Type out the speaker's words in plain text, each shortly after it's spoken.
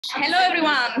Hello,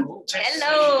 everyone.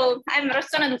 Hello, I'm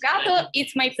Rossana Ducato.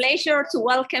 It's my pleasure to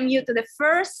welcome you to the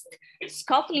first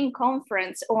Scotland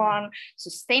conference on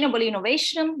sustainable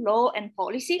innovation, law and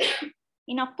policy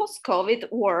in a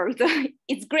post-COVID world.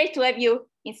 It's great to have you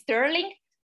in Stirling.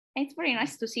 It's very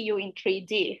nice to see you in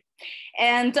 3D.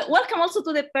 And welcome also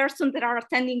to the persons that are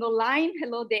attending online.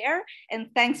 Hello there, and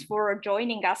thanks for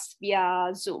joining us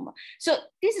via Zoom. So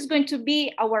this is going to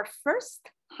be our first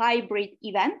hybrid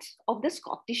event of the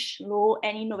Scottish Law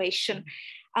and Innovation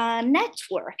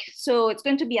Network. So it's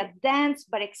going to be a dense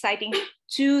but exciting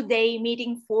two-day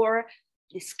meeting for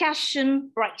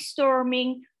discussion,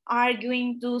 brainstorming,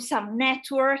 arguing, do some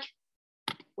network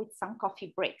with some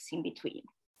coffee breaks in between.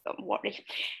 Don't worry.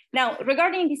 Now,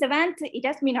 regarding this event, it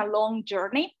has been a long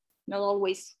journey, not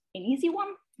always an easy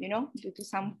one, you know, due to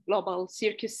some global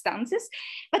circumstances,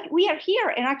 but we are here,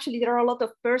 and actually there are a lot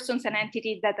of persons and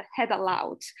entities that had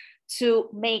allowed to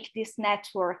make this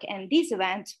network and this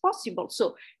event possible.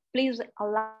 So please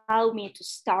allow me to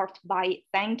start by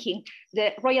thanking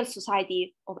the Royal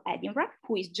Society of Edinburgh,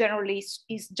 who is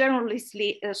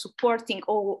generously supporting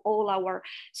all our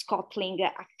Scotland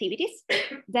activities.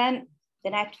 Then the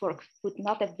network would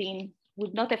not have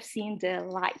seen the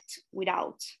light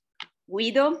without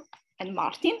Guido and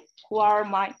Martin, who are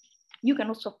you can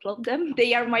also applaud them.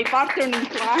 They are my partner in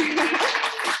crime.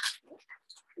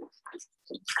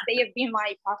 They have been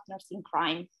my partners in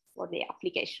crime for the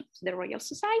application to the Royal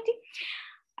Society.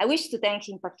 I wish to thank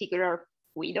in particular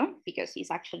Guido, because he's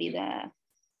actually the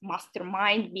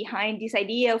mastermind behind this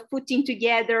idea of putting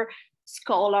together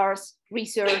scholars,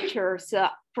 researchers,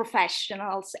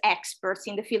 professionals, experts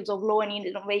in the fields of law and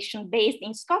innovation based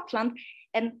in Scotland,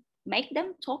 and make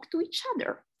them talk to each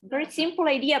other. Very simple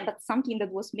idea, but something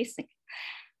that was missing.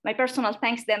 My personal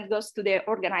thanks then goes to the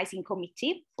organizing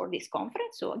committee for this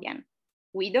conference. So again,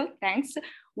 Guido, thanks.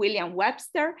 William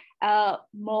Webster,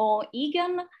 Mo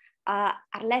Egan,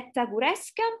 Arletta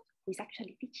Guresca, who is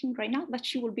actually teaching right now, but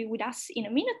she will be with us in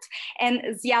a minute, and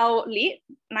Xiao Li.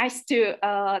 Nice to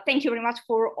thank you very much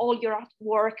for all your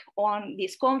work on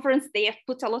this conference. They have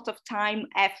put a lot of time,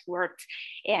 effort,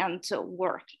 and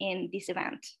work in this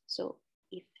event. So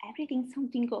if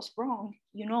something goes wrong,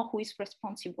 you know who is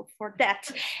responsible for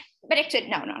that. But actually,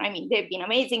 no, I mean, they've been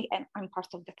amazing, and I'm part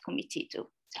of that committee too.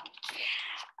 So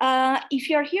if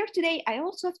you're here today, I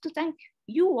also have to thank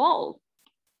you all,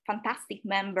 fantastic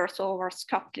members of our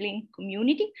Scotland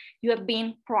community. You have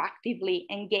been proactively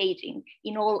engaging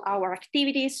in all our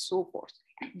activities, so forth.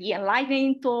 The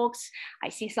enlightening talks, I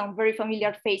see some very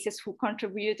familiar faces who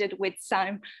contributed with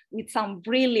some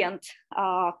brilliant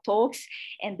talks.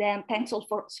 And then thanks all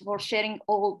for sharing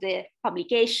all the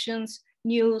publications,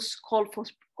 news, call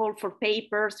for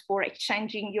papers, for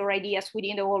exchanging your ideas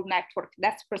within the whole network.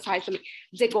 That's precisely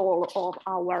the goal of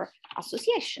our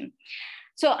association.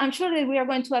 So I'm sure that we are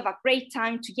going to have a great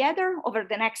time together over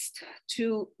the next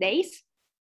 2 days.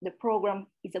 The program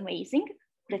is amazing.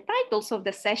 The titles of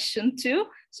the session too.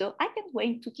 So I can't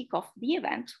wait to kick off the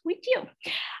event with you.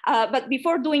 But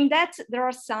before doing that, there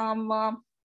are some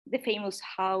the famous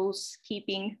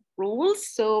housekeeping rules.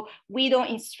 So we don't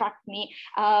instruct me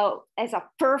as a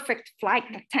perfect flight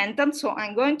attendant. So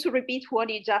I'm going to repeat what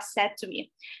he just said to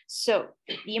me. So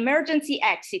the emergency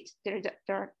exit,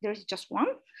 there's just one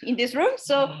in this room.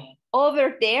 So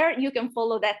over there, you can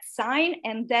follow that sign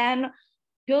and then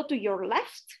go to your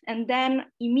left, and then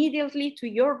immediately to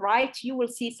your right, you will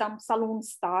see some saloon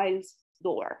styles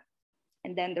door.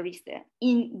 And then there is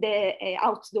the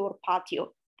outdoor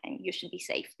patio, and you should be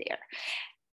safe there.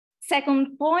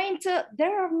 Second point, we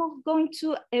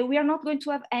are not going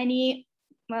to have any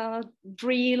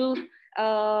drill,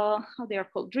 how they are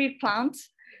called, drill plants.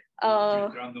 There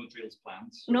are no drills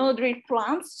planned. No drill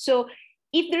plants. So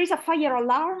if there is a fire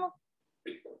alarm,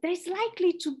 there is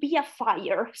likely to be a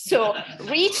fire. So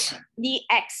reach the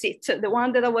exit, the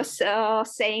one that I was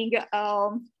saying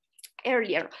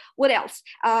earlier. What else?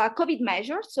 COVID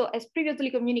measures. So as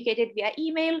previously communicated via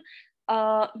email,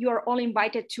 you are all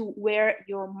invited to wear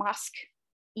your mask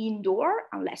indoor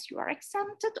unless you are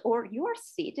exempted or you are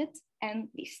seated and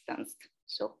distanced.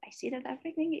 So I see that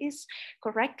everything is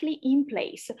correctly in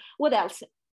place. What else?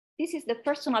 This is the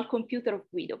personal computer of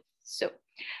Guido. So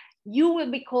you will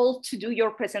be called to do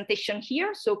your presentation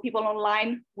here. So people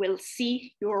online will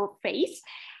see your face.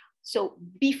 So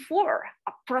before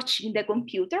approaching the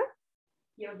computer,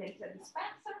 Here there's a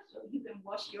dispenser, so you can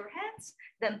wash your hands,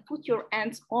 then put your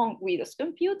hands on Guido's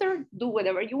computer, do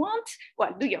whatever you want,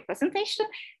 well, do your presentation,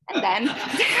 and then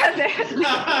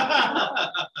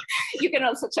you can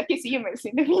also check his emails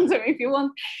in the meantime if you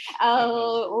want,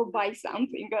 or buy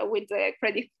something with the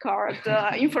credit card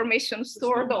information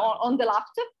stored on the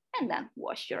laptop, and then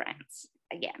wash your hands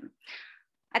again.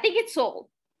 I think it's all.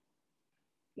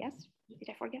 Yes, did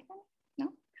I forget one?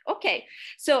 No? Okay,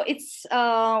 so it's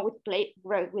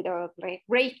with a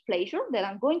great pleasure that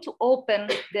I'm going to open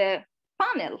the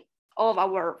panel of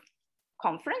our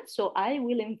conference. So I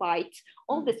will invite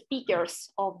all the speakers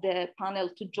of the panel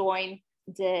to join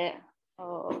the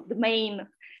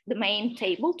main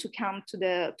table, to come to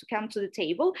the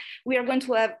table. We are going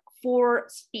to have 4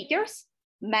 speakers,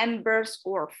 members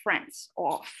or friends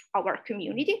of our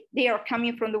community. They are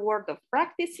coming from the world of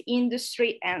practice,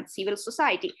 industry, and civil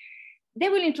society. They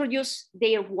will introduce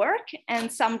their work and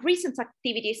some recent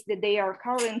activities that they are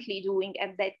currently doing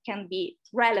and that can be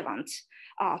relevant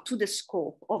to the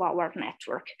scope of our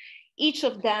network. Each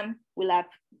of them will have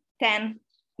 10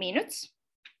 minutes,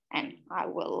 and I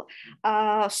will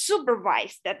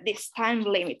supervise that this time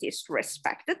limit is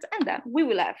respected, and then we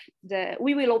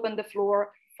will open the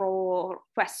floor for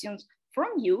questions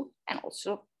from you and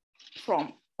also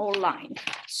from online.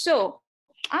 So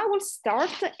I will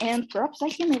start, and perhaps I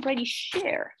can already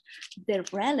share the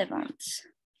relevant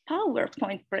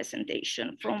PowerPoint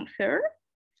presentation from her.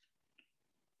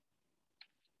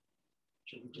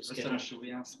 Should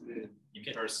we ask the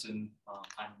in-person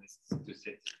panelists to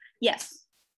sit? Yes.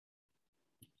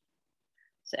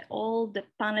 So all the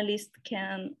panelists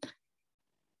can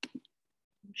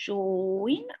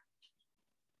join.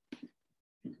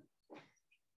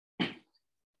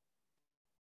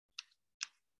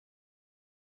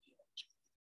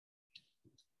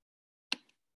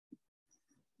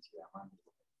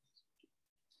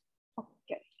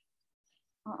 Okay,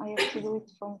 I have to do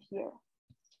it from here.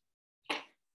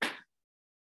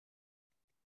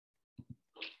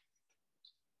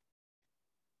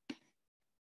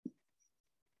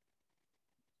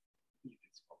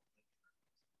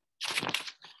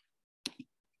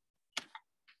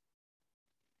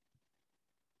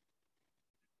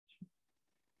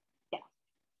 Yeah.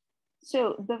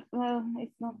 So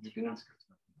it's not.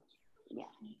 Yeah,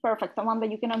 perfect. Amanda,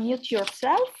 you can unmute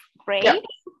yourself. Great. Yeah.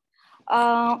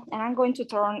 And I'm going to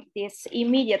turn this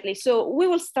immediately. So we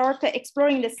will start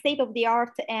exploring the state of the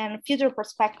art and future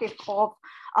perspective of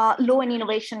law and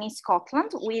innovation in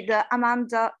Scotland with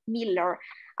Amanda Millar.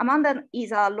 Amanda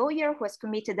is a lawyer who has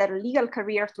committed her legal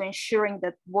career to ensuring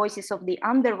that voices of the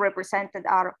underrepresented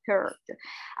are heard,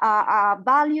 a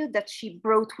value that she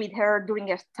brought with her during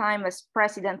her time as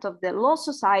president of the Law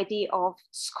Society of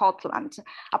Scotland.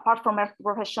 Apart from her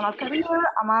professional career,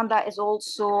 Amanda has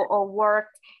also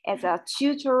worked as a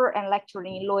tutor and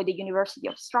lecturing in law at the University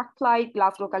of Strathclyde,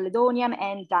 Glasgow Caledonian,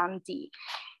 and Dundee.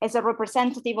 As a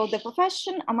representative of the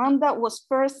profession, Amanda was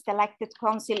first elected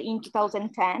counsel in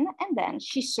 2010, and then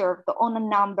she served on a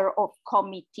number of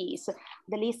committees.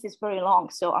 The list is very long,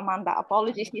 so Amanda,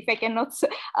 apologies if I cannot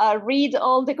read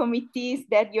all the committees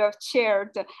that you have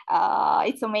chaired.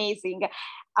 It's amazing.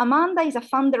 Amanda is a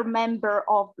founder member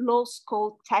of Law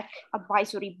School Tech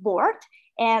Advisory Board,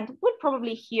 and we'll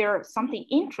probably hear something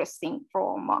interesting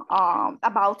from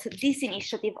about this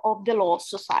initiative of the Law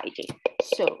Society.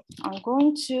 So I'm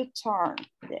going to turn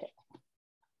the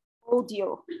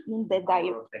audio in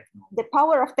the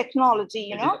power of technology,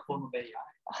 you know.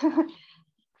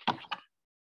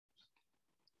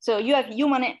 So you have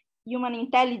human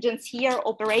intelligence here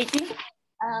operating.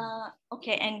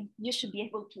 Okay, and you should be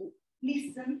able to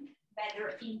listen better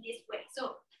in this way.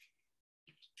 So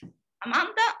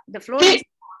Amanda, the floor is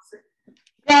yours.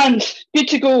 Grand, good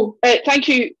to go. Thank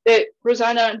you,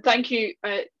 Rossana, and thank you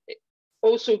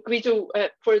also Guido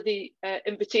for the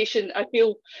invitation. I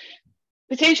feel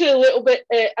potentially a little bit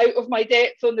out of my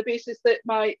depth on the basis that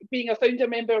being a founder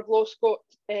member of Law Scot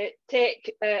Tech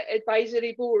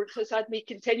Advisory Board has had me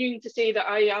continuing to say that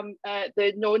I am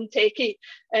the non-techie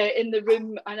in the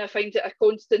room, and I find it a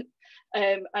constant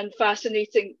and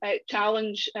fascinating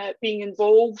challenge being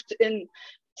involved in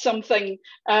something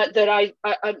that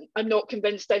I'm not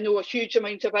convinced I know a huge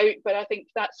amount about, but I think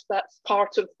that's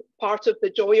part of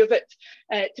the joy of it,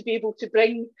 to be able to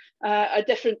bring a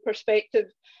different perspective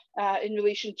in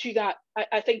relation to that.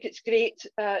 I think it's great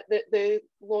that the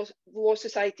Law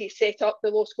Society set up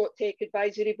the Law Scot Tech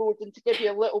Advisory Board, and to give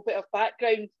you a little bit of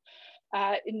background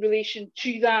in relation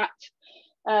to that,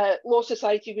 Law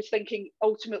Society was thinking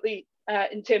ultimately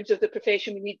in terms of the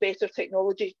profession, we need better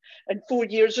technology. And 4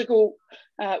 years ago,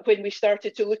 when we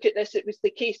started to look at this, it was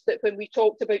the case that when we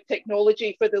talked about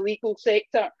technology for the legal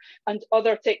sector and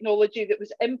other technology that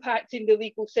was impacting the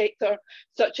legal sector,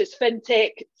 such as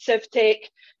fintech, civtech,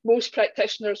 most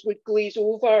practitioners would glaze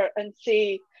over and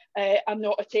say, I'm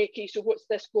not a techie, so what's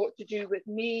this got to do with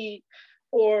me?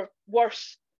 Or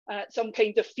worse, some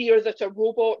kind of fear that a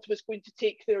robot was going to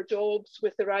take their jobs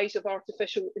with the rise of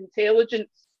artificial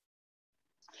intelligence.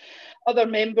 Other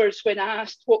members, when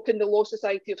asked, what can the Law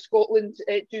Society of Scotland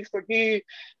do for you?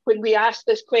 When we asked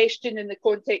this question in the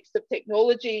context of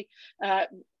technology,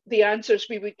 the answers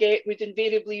we would get would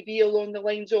invariably be along the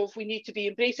lines of, we need to be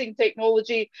embracing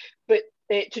technology, but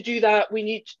to do that, we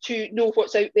need to know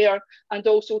what's out there and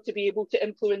also to be able to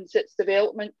influence its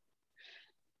development.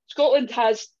 Scotland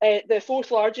has the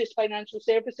 4th largest financial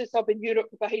services hub in Europe,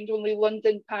 behind only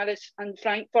London, Paris and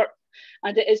Frankfurt,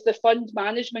 and it is the fund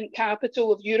management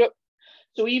capital of Europe.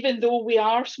 So even though we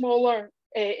are smaller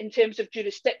in terms of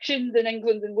jurisdiction than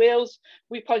England and Wales,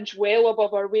 we punch well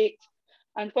above our weight.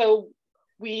 And while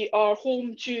we are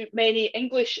home to many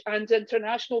English and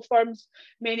international firms,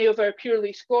 many of our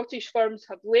purely Scottish firms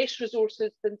have less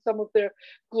resources than some of their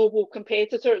global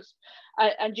competitors.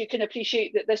 And you can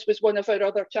appreciate that this was one of our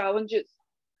other challenges.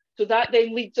 So that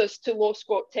then leads us to Law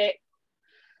Scot Tech.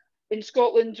 In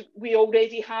Scotland, we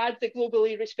already had the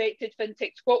globally respected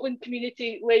FinTech Scotland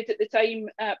community, led at the time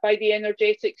by the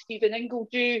energetic Stephen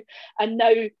Ingledew, and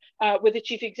now with the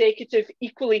Chief Executive,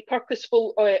 equally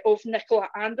purposeful, of Nicola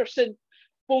Anderson.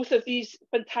 Both of these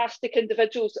fantastic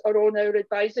individuals are on our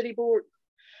advisory board.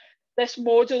 This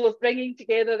model of bringing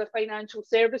together the financial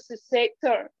services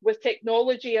sector with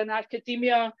technology and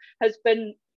academia has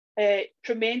been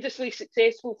tremendously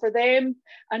successful for them.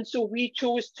 And so we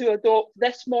chose to adopt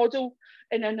this model.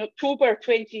 And in October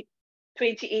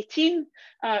 2018,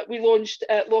 we launched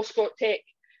Law Scot Tech,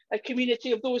 a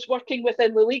community of those working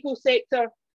within the legal sector,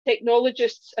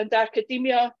 technologists and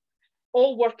academia,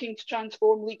 all working to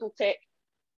transform legal tech.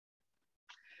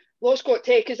 Law Scot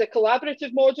Tech is a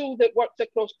collaborative model that works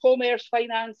across commerce,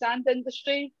 finance and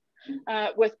industry,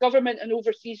 with government and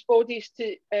overseas bodies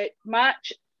to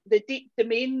match the deep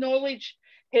domain knowledge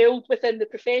held within the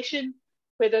profession,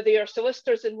 whether they are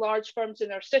solicitors in large firms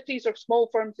in our cities or small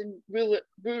firms in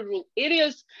rural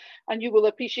areas. And you will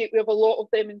appreciate we have a lot of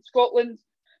them in Scotland,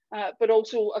 but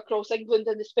also across England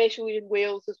and especially in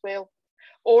Wales as well,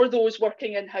 or those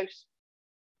working in-house.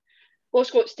 Law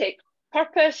Scot Tech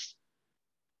purpose.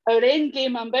 Our end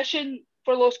game ambition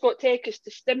for Law Scot Tech is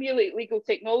to stimulate legal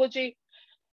technology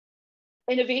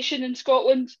innovation in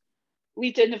Scotland,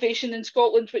 lead innovation in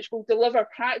Scotland, which will deliver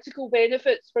practical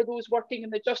benefits for those working in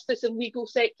the justice and legal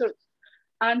sectors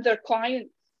and their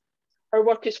clients. Our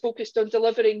work is focused on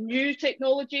delivering new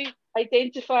technology,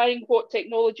 identifying what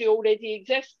technology already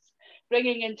exists,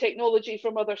 bringing in technology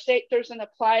from other sectors and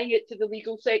applying it to the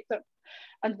legal sector,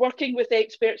 and working with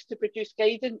experts to produce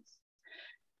guidance.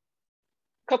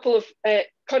 Couple of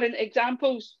current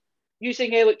examples: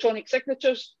 using electronic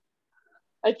signatures,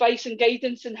 advice and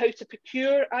guidance on how to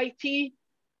procure IT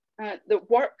that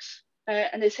works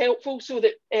and is helpful, so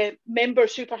that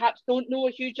members who perhaps don't know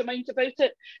a huge amount about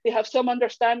it, they have some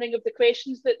understanding of the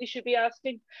questions that they should be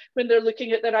asking when they're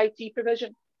looking at their IT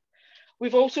provision.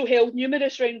 We've also held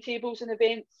numerous roundtables and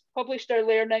events, published our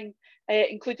learning,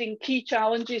 including key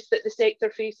challenges that the sector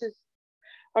faces.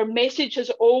 Our message has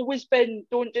always been,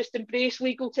 don't just embrace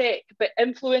legal tech, but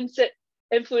influence it,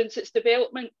 influence its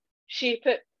development, shape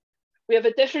it. We have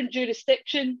a different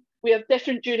jurisdiction, we have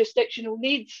different jurisdictional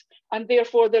needs, and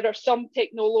therefore there are some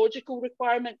technological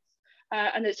requirements,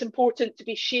 and it's important to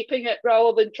be shaping it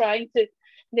rather than trying to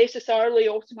necessarily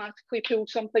automatically pull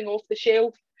something off the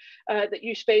shelf that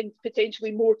you spend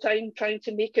potentially more time trying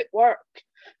to make it work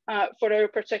for our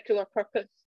particular purpose.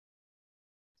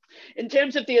 In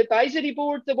terms of the advisory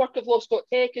board, the work of Law Scot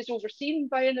Tech is overseen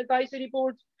by an advisory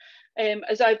board.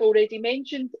 As I've already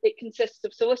mentioned, it consists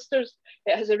of solicitors.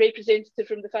 It has a representative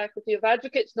from the Faculty of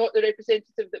Advocates, not the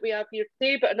representative that we have here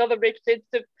today, but another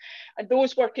representative, and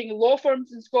those working in law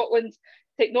firms in Scotland,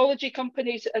 technology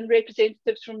companies, and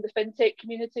representatives from the fintech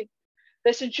community.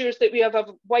 This ensures that we have a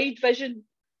wide vision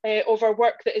of our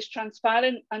work that is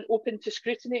transparent and open to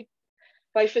scrutiny.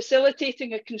 By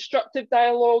facilitating a constructive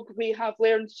dialogue, we have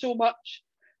learned so much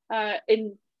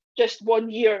in just 1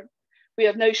 year. We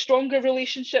have now stronger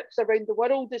relationships around the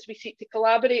world as we seek to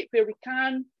collaborate where we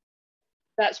can.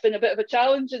 That's been a bit of a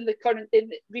challenge in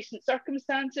recent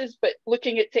circumstances, but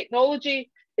looking at technology,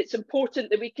 it's important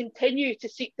that we continue to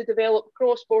seek to develop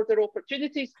cross-border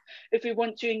opportunities if we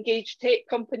want to engage tech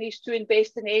companies to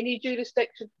invest in any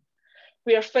jurisdiction.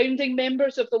 We are founding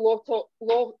members of the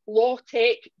Law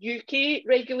Tech UK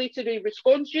Regulatory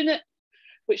Response Unit,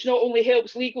 which not only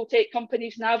helps legal tech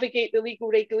companies navigate the legal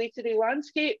regulatory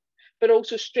landscape, but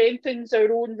also strengthens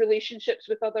our own relationships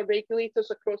with other regulators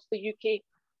across the UK.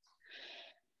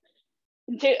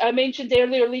 I mentioned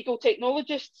earlier legal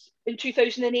technologists. In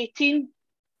 2018,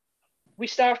 we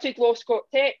started Law Scot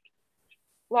Tech.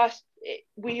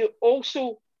 We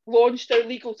also launched our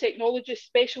legal technologist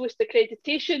specialist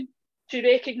accreditation to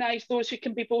recognise those who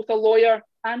can be both a lawyer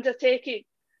and a techie.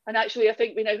 And actually, I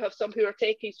think we now have some who are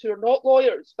techies who are not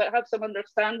lawyers, but have some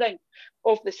understanding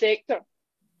of the sector.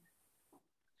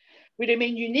 We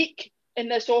remain unique in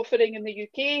this offering in the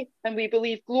UK, and we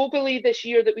believe globally this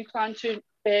year that we plan to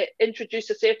introduce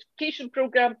a certification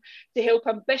programme to help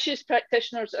ambitious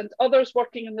practitioners and others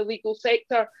working in the legal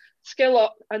sector skill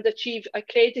up and achieve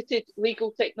accredited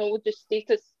legal technologist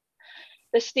status.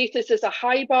 This status is a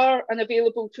high bar and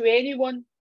available to anyone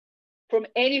from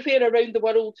anywhere around the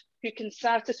world who can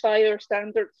satisfy our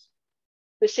standards.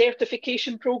 The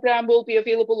certification programme will be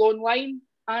available online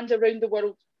and around the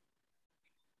world.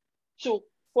 So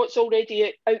what's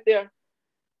already out there?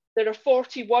 There are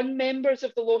 41 members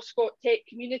of the Law Scot Tech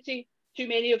community, too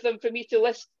many of them for me to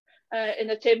list in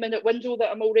a 10-minute window that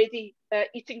I'm already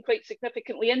eating quite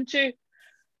significantly into,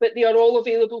 but they are all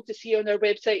available to see on our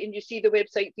website, and you see the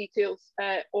website details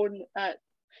on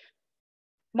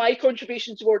my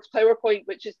contribution towards PowerPoint,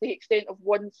 which is the extent of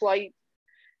one slide.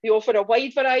 They offer a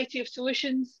wide variety of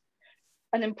solutions,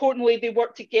 and importantly, they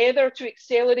work together to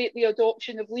accelerate the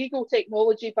adoption of legal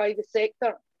technology by the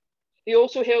sector. They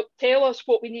also help tell us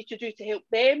what we need to do to help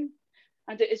them,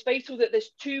 and it is vital that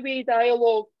this two-way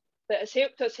dialogue that has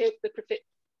helped us help the profession,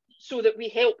 so that we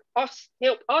help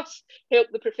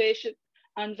the profession,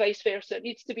 and vice versa. It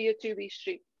needs to be a two-way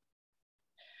street.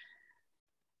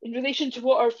 In relation to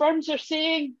what our firms are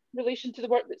saying, in relation to the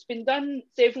work that's been done,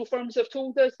 several firms have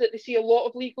told us that they see a lot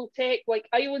of legal tech like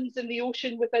islands in the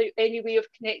ocean without any way of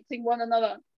connecting one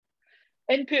another.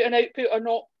 Input and output are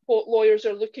not what lawyers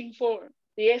are looking for.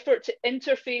 The effort to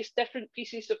interface different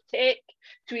pieces of tech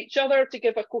to each other to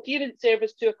give a coherent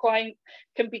service to a client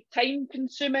can be time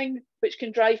consuming, which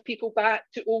can drive people back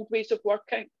to old ways of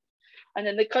working. And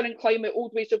in the current climate,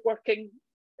 old ways of working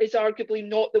is arguably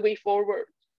not the way forward.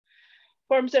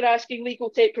 Firms are asking legal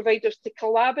tech providers to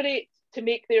collaborate to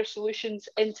make their solutions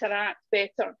interact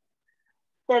better.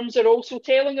 Firms are also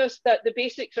telling us that the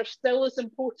basics are still as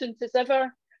important as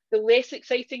ever. The less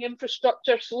exciting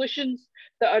infrastructure solutions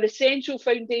that are essential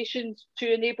foundations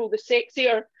to enable the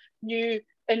sexier, new,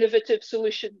 innovative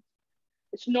solutions.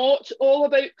 It's not all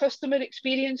about customer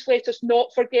experience. Let us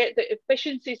not forget that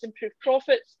efficiencies improve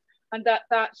profits, and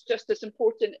that's just as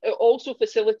important. It also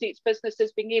facilitates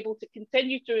businesses being able to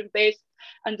continue to invest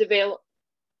and develop.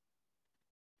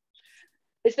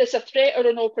 Is this a threat or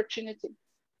an opportunity?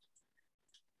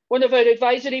 One of our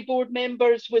advisory board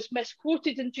members was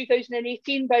misquoted in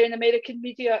 2018 by an American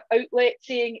media outlet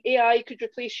saying AI could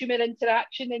replace human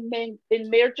interaction in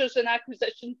mergers and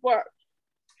acquisitions work.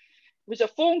 It was a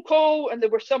phone call and there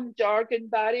were some jargon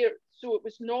barriers, so it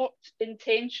was not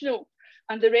intentional,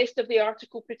 and the rest of the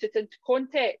article put it into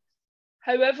context.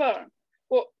 However,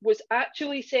 what was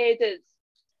actually said is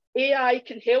AI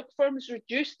can help firms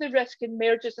reduce the risk in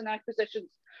mergers and acquisitions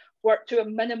work to a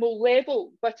minimal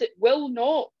level, but it will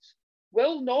not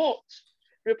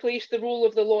replace the role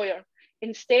of the lawyer.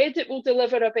 Instead, it will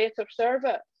deliver a better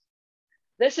service.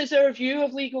 This is our view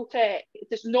of legal tech. It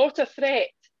is not a threat,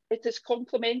 it is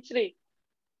complementary.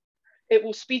 It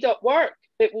will speed up work,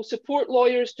 it will support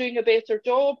lawyers doing a better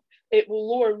job, it will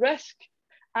lower risk,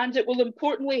 and it will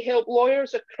importantly help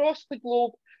lawyers across the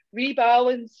globe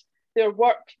rebalance their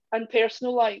work and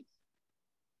personal lives.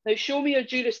 Now, show me a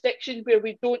jurisdiction where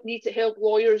we don't need to help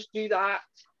lawyers do that.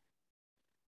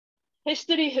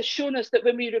 History has shown us that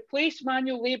when we replace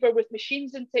manual labour with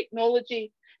machines and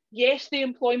technology, yes, the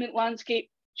employment landscape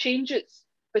changes,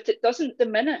 but it doesn't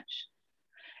diminish.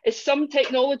 Is some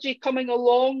technology coming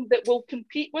along that will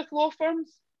compete with law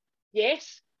firms?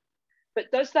 Yes,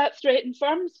 but does that threaten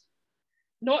firms?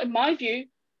 Not in my view.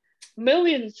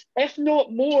 Millions, if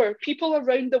not more, people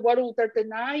around the world are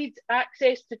denied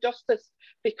access to justice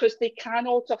because they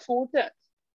cannot afford it.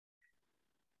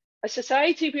 A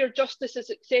society where justice is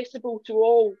accessible to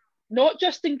all, not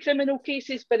just in criminal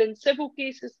cases, but in civil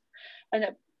cases, and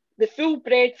the full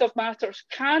breadth of matters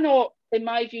cannot, in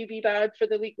my view, be bad for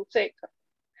the legal sector.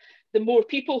 The more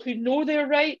people who know their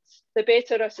rights, the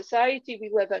better a society we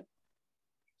live in.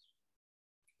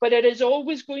 But it is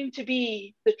always going to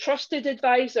be the trusted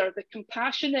advisor, the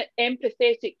compassionate,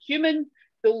 empathetic human,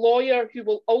 the lawyer who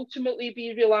will ultimately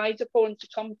be relied upon to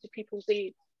come to people's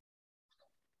aid.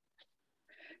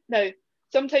 Now,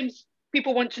 sometimes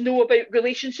people want to know about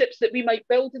relationships that we might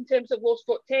build in terms of Law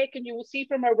Scott Tech, and you will see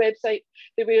from our website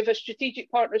that we have a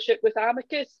strategic partnership with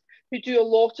Amicus, who do a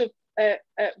lot of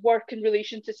work in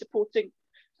relation to supporting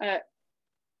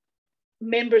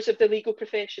members of the legal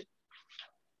profession.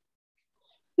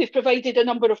 They've provided a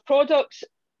number of products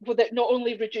that not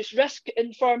only reduce risk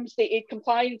in firms, they aid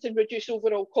compliance and reduce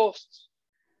overall costs.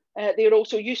 They are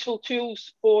also useful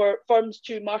tools for firms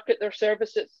to market their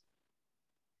services.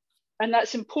 And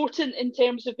that's important in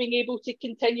terms of being able to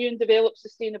continue and develop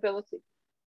sustainability.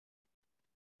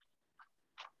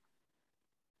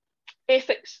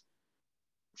 Ethics.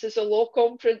 This is a law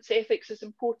conference. Ethics is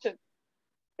important.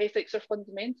 Ethics are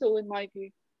fundamental in my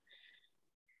view.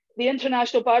 The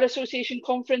International Bar Association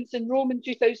conference in Rome in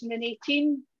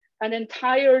 2018, an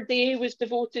entire day was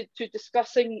devoted to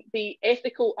discussing the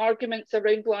ethical arguments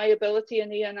around liability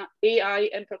and AI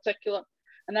in particular.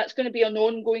 And that's going to be an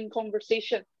ongoing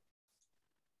conversation.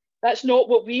 That's not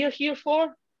what we are here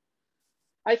for.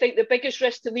 I think the biggest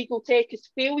risk to legal tech is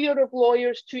failure of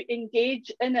lawyers to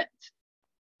engage in it,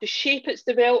 to shape its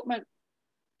development,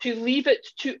 to leave it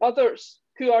to others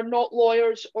who are not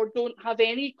lawyers or don't have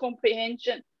any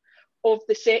comprehension of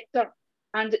the sector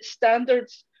and its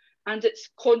standards and its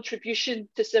contribution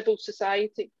to civil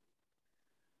society.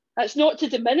 That's not to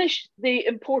diminish the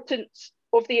importance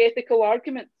of the ethical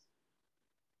arguments.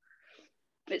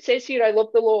 It says here, I love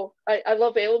the law. I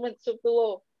love elements of the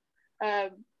law.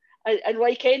 And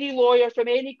like any lawyer from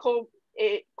any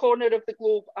corner of the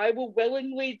globe, I will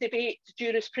willingly debate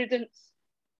jurisprudence,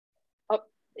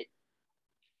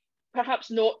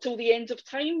 perhaps not till the end of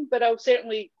time, but I'll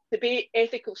certainly debate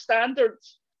ethical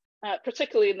standards,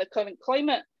 particularly in the current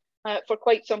climate, for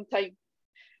quite some time.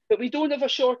 But we don't have a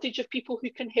shortage of people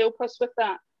who can help us with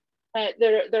that.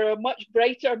 There are much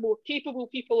brighter, more capable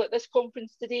people at this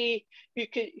conference today who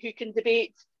can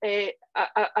debate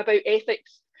about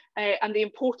ethics and the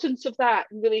importance of that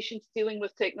in relation to dealing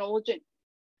with technology.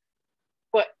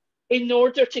 But in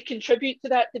order to contribute to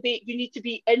that debate, you need to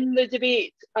be in the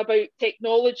debate about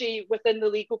technology within the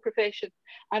legal profession.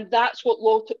 And that's what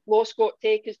Law Scott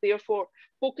Tech is there for,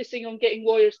 focusing on getting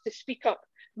lawyers to speak up,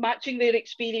 matching their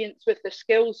experience with the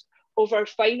skills of our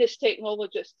finest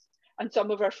technologists and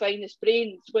some of our finest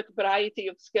brains with a variety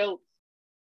of skills.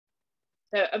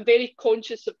 I'm very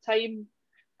conscious of time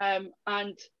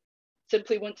and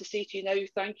simply want to say to you now,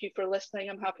 thank you for listening.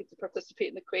 I'm happy to participate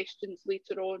in the questions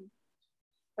later on.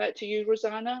 Back to you,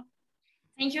 Rossana.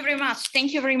 Thank you very much.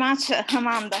 Thank you very much,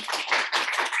 Amanda.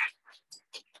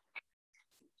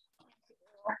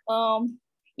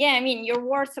 Yeah, I mean, your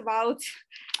words about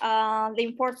the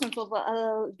importance of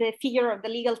the figure of the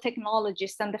legal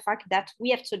technologist and the fact that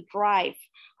we have to drive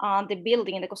the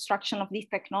building and the construction of this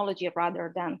technology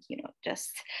rather than,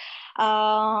 just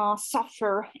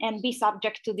suffer and be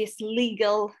subject to this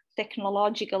legal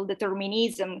technological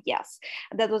determinism. Yes,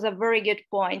 that was a very good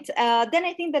point. Then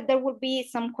I think that there will be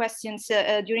some questions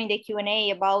during the Q&A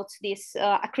about this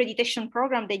accreditation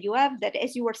program that you have, that,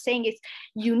 as you were saying, is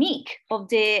unique of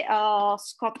the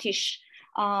Scottish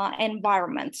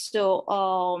environment.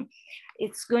 So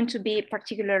it's going to be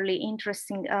particularly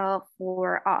interesting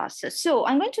for us. So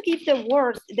I'm going to give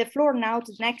the floor now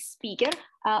to the next speaker,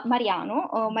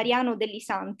 Mariano. Mariano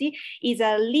Dellisanti is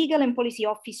a legal and policy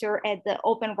officer at the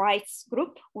Open Rights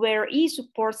Group, where he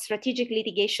supports strategic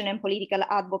litigation and political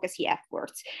advocacy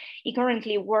efforts. He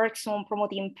currently works on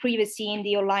promoting privacy in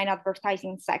the online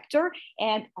advertising sector,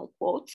 and I quote,